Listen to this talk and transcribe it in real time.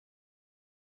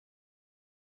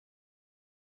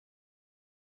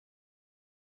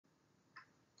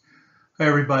Hey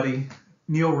everybody,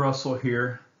 Neil Russell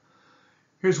here.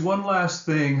 Here's one last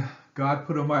thing God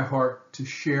put on my heart to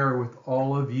share with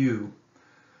all of you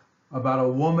about a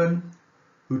woman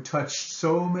who touched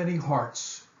so many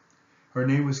hearts. Her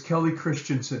name was Kelly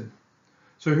Christenson.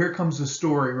 So here comes the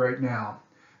story right now.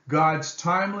 God's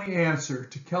timely answer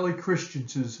to Kelly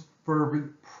Christenson's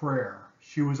fervent prayer.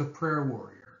 She was a prayer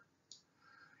warrior.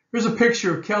 Here's a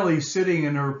picture of Kelly sitting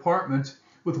in her apartment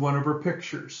with one of her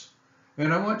pictures.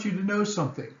 And I want you to know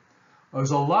something.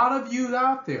 There's a lot of you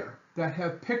out there that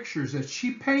have pictures that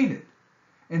she painted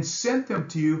and sent them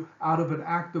to you out of an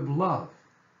act of love.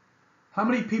 How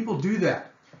many people do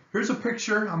that? Here's a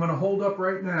picture I'm going to hold up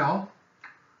right now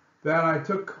that I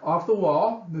took off the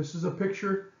wall. This is a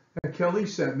picture that Kelly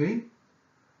sent me.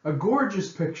 A gorgeous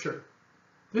picture.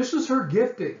 This is her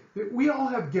gifting. We all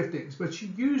have giftings, but she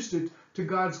used it to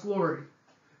God's glory.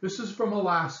 This is from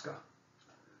Alaska.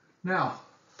 Now,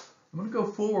 I'm going to go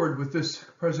forward with this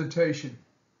presentation.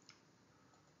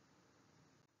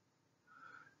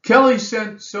 Kelly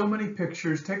sent so many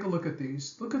pictures. Take a look at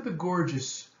these. Look at the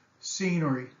gorgeous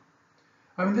scenery.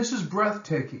 I mean, this is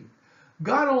breathtaking.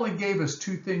 God only gave us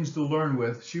two things to learn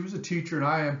with. She was a teacher and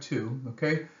I am too,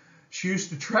 okay? She used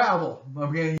to travel.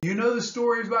 Okay, you know the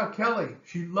stories about Kelly.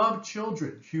 She loved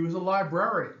children. She was a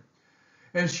librarian.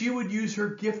 And she would use her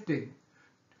gifting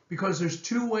because there's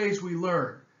two ways we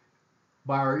learn.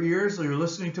 By our ears, you're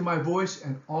listening to my voice,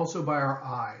 and also by our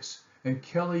eyes. And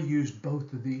Kelly used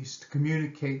both of these to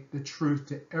communicate the truth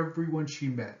to everyone she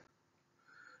met.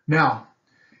 Now,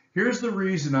 here's the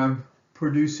reason I'm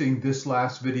producing this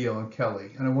last video on Kelly,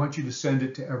 and I want you to send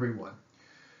it to everyone.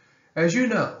 As you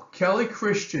know, Kelly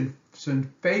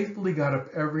Christenson faithfully got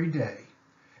up every day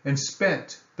and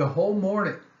spent the whole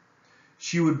morning.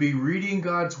 She would be reading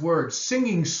God's word,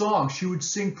 singing songs. She would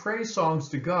sing praise songs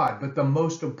to God. But the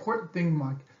most important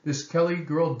thing this Kelly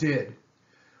girl did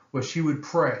was she would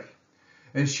pray.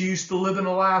 And she used to live in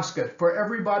Alaska. For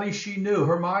everybody she knew,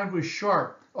 her mind was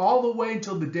sharp all the way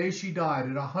until the day she died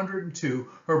at 102.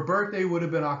 Her birthday would have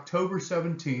been October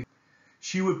 17th.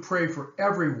 She would pray for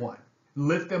everyone,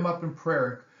 lift them up in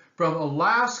prayer. From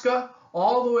Alaska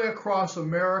all the way across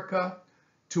America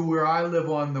to where I live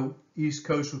on the East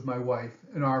Coast with my wife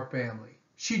and our family.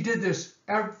 She did this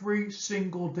every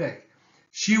single day.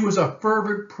 She was a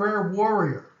fervent prayer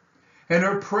warrior, and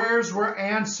her prayers were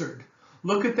answered.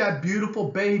 Look at that beautiful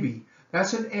baby.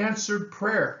 That's an answered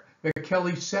prayer that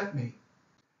Kelly sent me.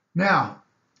 Now,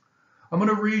 I'm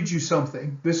going to read you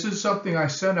something. This is something I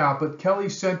sent out, but Kelly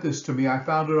sent this to me. I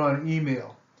found it on an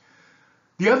email.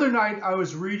 The other night I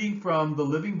was reading from the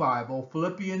Living Bible,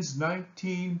 Philippians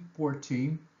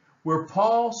 19:14, where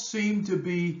Paul seemed to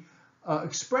be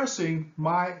expressing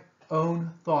my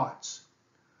own thoughts.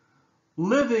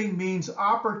 Living means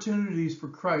opportunities for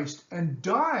Christ, and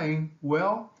dying,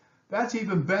 well, that's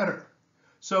even better.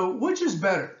 So which is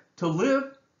better, to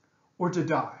live or to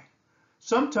die?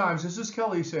 Sometimes, this is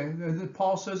Kelly saying, and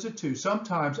Paul says it too,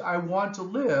 sometimes I want to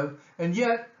live, and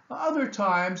yet other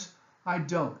times I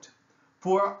don't.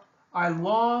 For I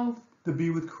long to be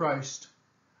with Christ.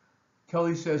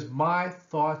 Kelly says, my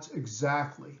thoughts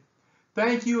exactly.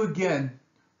 Thank you again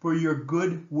for your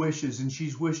good wishes. And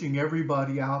she's wishing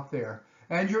everybody out there,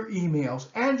 and your emails,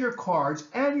 and your cards,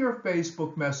 and your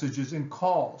Facebook messages and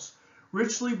calls.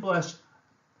 Richly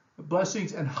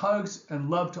blessings and hugs and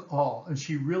love to all. And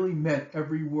she really meant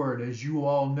every word, as you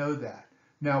all know that.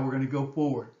 Now we're going to go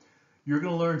forward. You're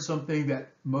going to learn something that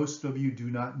most of you do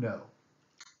not know.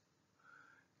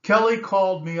 Kelly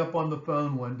called me up on the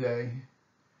phone one day,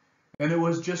 and it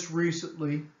was just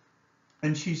recently,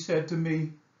 and she said to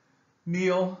me,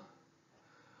 Neil,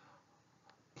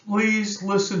 please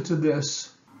listen to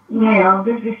this. Neil,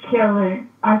 this is Kelly.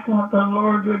 I thought the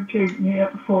Lord would take me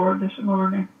at 4 this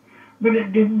morning, but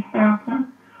it didn't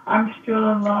happen. I'm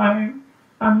still alive.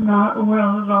 I'm not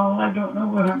well at all. I don't know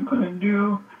what I'm going to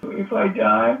do if I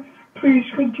die. Please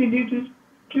continue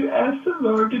to ask the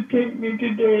Lord to take me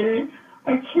today.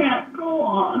 I can't go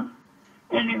on.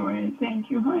 Anyway, thank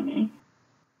you, honey.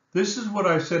 This is what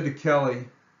I said to Kelly.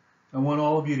 I want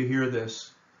all of you to hear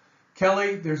this.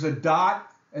 Kelly, there's a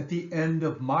dot at the end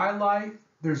of my life.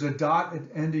 There's a dot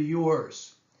at the end of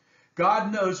yours.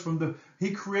 God knows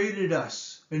He created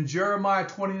us. In Jeremiah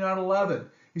 29:11,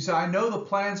 He said, I know the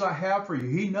plans I have for you.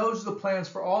 He knows the plans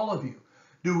for all of you.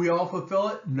 Do we all fulfill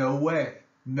it? No way.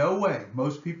 No way.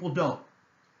 Most people don't.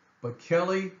 But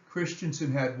Kelly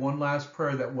Christenson had one last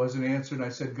prayer that wasn't answered. And I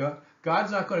said,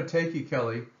 God's not going to take you,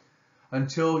 Kelly,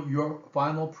 until your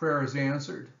final prayer is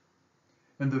answered.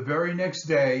 And the very next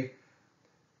day,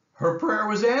 her prayer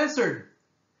was answered.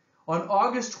 On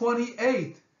August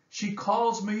 28th, she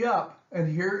calls me up And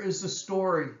here is the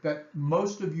story that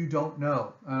most of you don't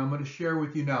know. And I'm going to share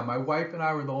with you now. My wife and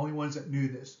I were the only ones that knew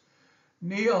this.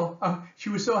 Neil, she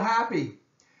was so happy.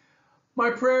 My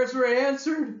prayers were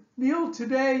answered, Neil,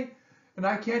 today. And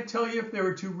I can't tell you if there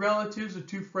were 2 relatives or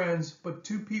 2 friends, but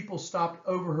 2 people stopped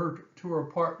over her to her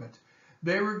apartment.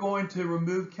 They were going to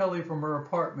remove Kelly from her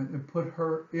apartment and put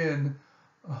her in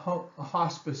a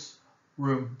hospice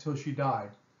room until she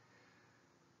died.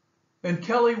 And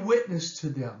Kelly witnessed to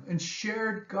them and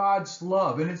shared God's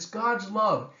love. And it's God's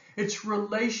love. It's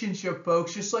relationship,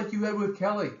 folks, just like you had with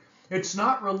Kelly. It's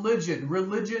not religion.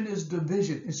 Religion is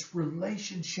division. It's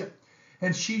relationship.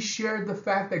 And she shared the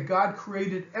fact that God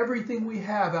created everything we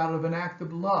have out of an act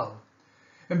of love.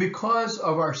 And because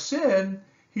of our sin,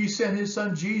 he sent his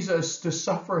son Jesus to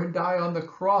suffer and die on the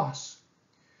cross.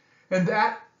 And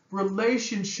that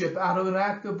relationship out of an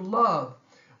act of love,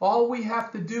 all we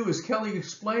have to do, as Kelly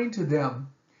explained to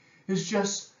them, is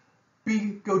just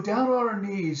go down on our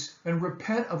knees and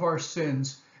repent of our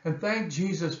sins and thank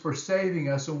Jesus for saving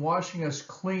us and washing us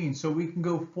clean so we can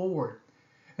go forward.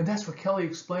 And that's what Kelly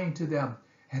explained to them,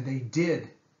 and they did.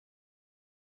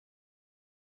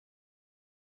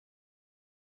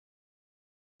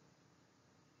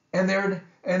 And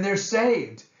they're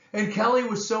saved. And Kelly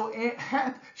was so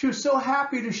happy. She was so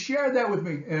happy to share that with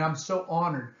me, and I'm so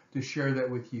honored to share that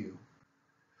with you.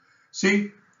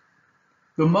 See,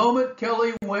 the moment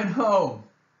Kelly went home,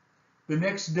 the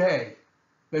next day,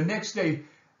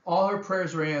 all her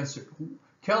prayers were answered.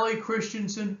 Kelly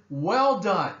Christenson, well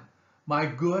done, my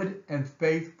good and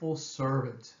faithful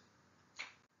servant.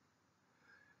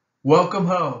 Welcome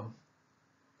home,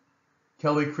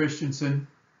 Kelly Christenson.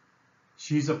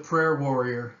 She's a prayer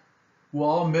warrior. We'll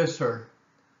all miss her,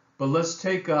 but let's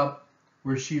take up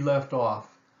where she left off.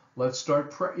 Let's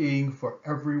start praying for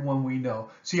everyone we know.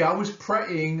 See, I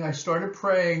started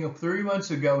praying 3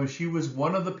 months ago, and she was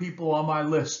one of the people on my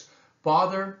list.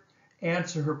 Father,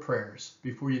 answer her prayers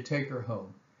before you take her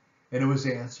home. And it was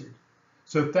answered.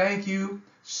 So thank you.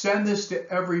 Send this to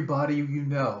everybody you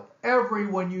know.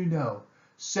 Everyone you know.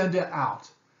 Send it out.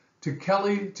 To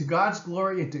Kelly, to God's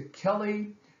glory, and to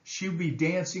Kelly, she'll be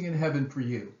dancing in heaven for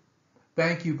you.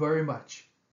 Thank you very much.